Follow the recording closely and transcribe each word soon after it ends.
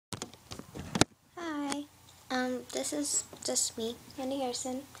This is just me, Andy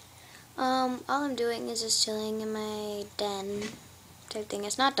Harrison. All I'm doing is just chilling in my den type thing.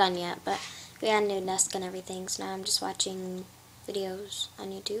 It's not done yet, but we had a new desk and everything, so now I'm just watching videos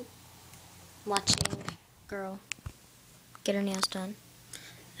on YouTube. I'm watching girl get her nails done.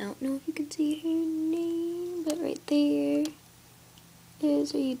 I don't know if you can see her name, but right there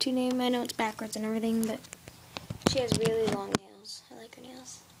is her YouTube name. I know it's backwards and everything, but she has really long nails. I like her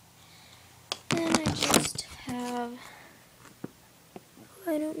nails. And I just have,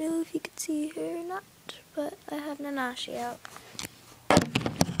 I don't know if you can see her or not, but I have Nanoshi out. And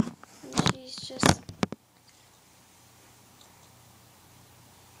she's just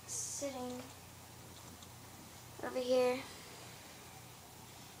sitting over here.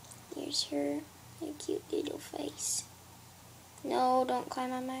 Here's her cute little face. No, don't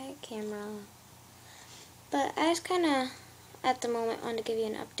climb on my camera. But I just kind of, at the moment, wanted to give you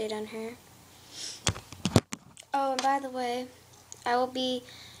an update on her. Oh, and by the way, I will be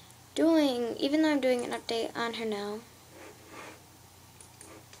doing, even though I'm doing an update on her now.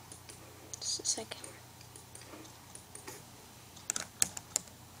 Just a second.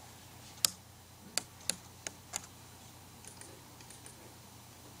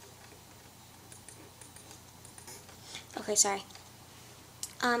 Okay, sorry.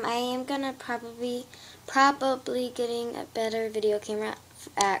 I am gonna probably getting a better video camera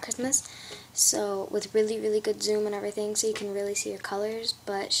at Christmas, so with really good zoom and everything, so you can really see her colors.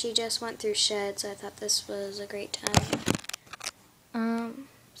 But she just went through shed, so I thought this was a great time.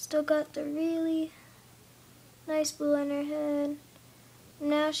 Still got the really nice blue on her head.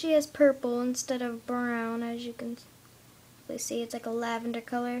 Now she has purple instead of brown, as you can see. It's like a lavender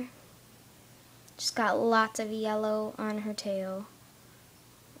color. She's got lots of yellow on her tail.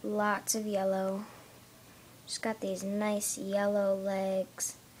 Lots of yellow. She's got these nice yellow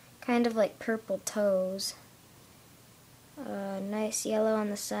legs, kind of like purple toes. Nice yellow on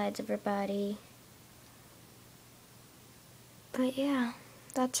the sides of her body. But yeah,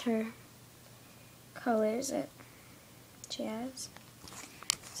 that's her colors that she has.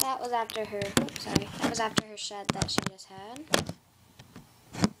 So that was after her, that was after her shed that she just had.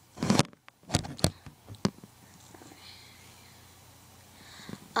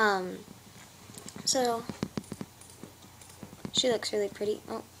 So she looks really pretty.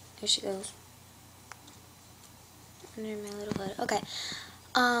 Oh, here she goes. Under my little hood. Okay.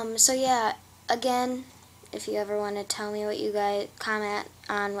 So yeah, again, if you ever want to tell me what you guys, comment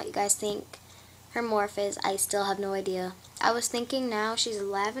on what you guys think her morph is, I still have no idea. I was thinking now she's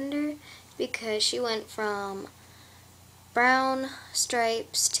lavender because she went from brown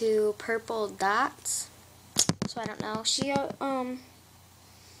stripes to purple dots. So I don't know. She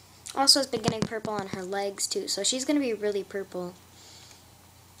also has been getting purple on her legs too, so she's gonna be really purple.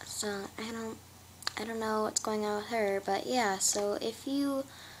 So I don't know what's going on with her, but yeah. So if you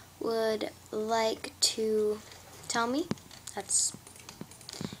would like to tell me, that's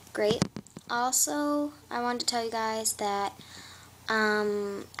great. Also, I wanted to tell you guys that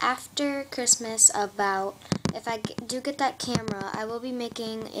after Christmas, if I do get that camera, I will be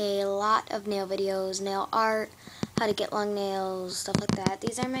making a lot of nail videos, nail art, how to get long nails, stuff like that.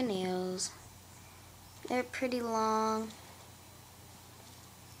 These are my nails. They're pretty long.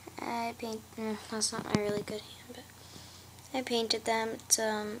 That's not my really good hand, but I painted them. It's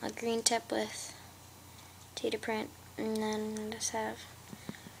a green tip with tater print, and then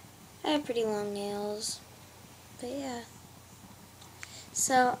I have pretty long nails. But yeah.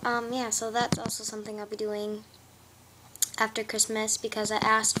 So yeah, so that's also something I'll be doing after Christmas, because I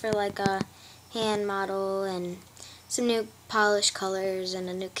asked for like a hand model and some new polish colors and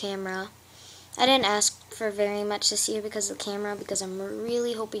a new camera. I didn't ask for very much this year because of the camera, because I'm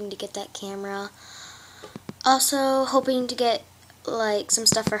really hoping to get that camera. Also hoping to get like some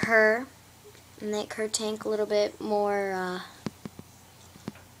stuff for her and make her tank a little bit more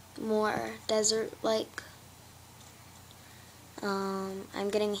desert-like. I'm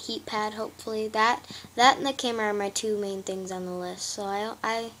getting a heat pad, hopefully. That and the camera are my two main things on the list. So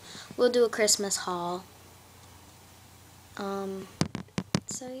I will do a Christmas haul.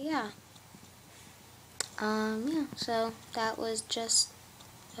 So yeah. Yeah, so that was just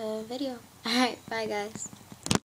a video. Alright, bye guys.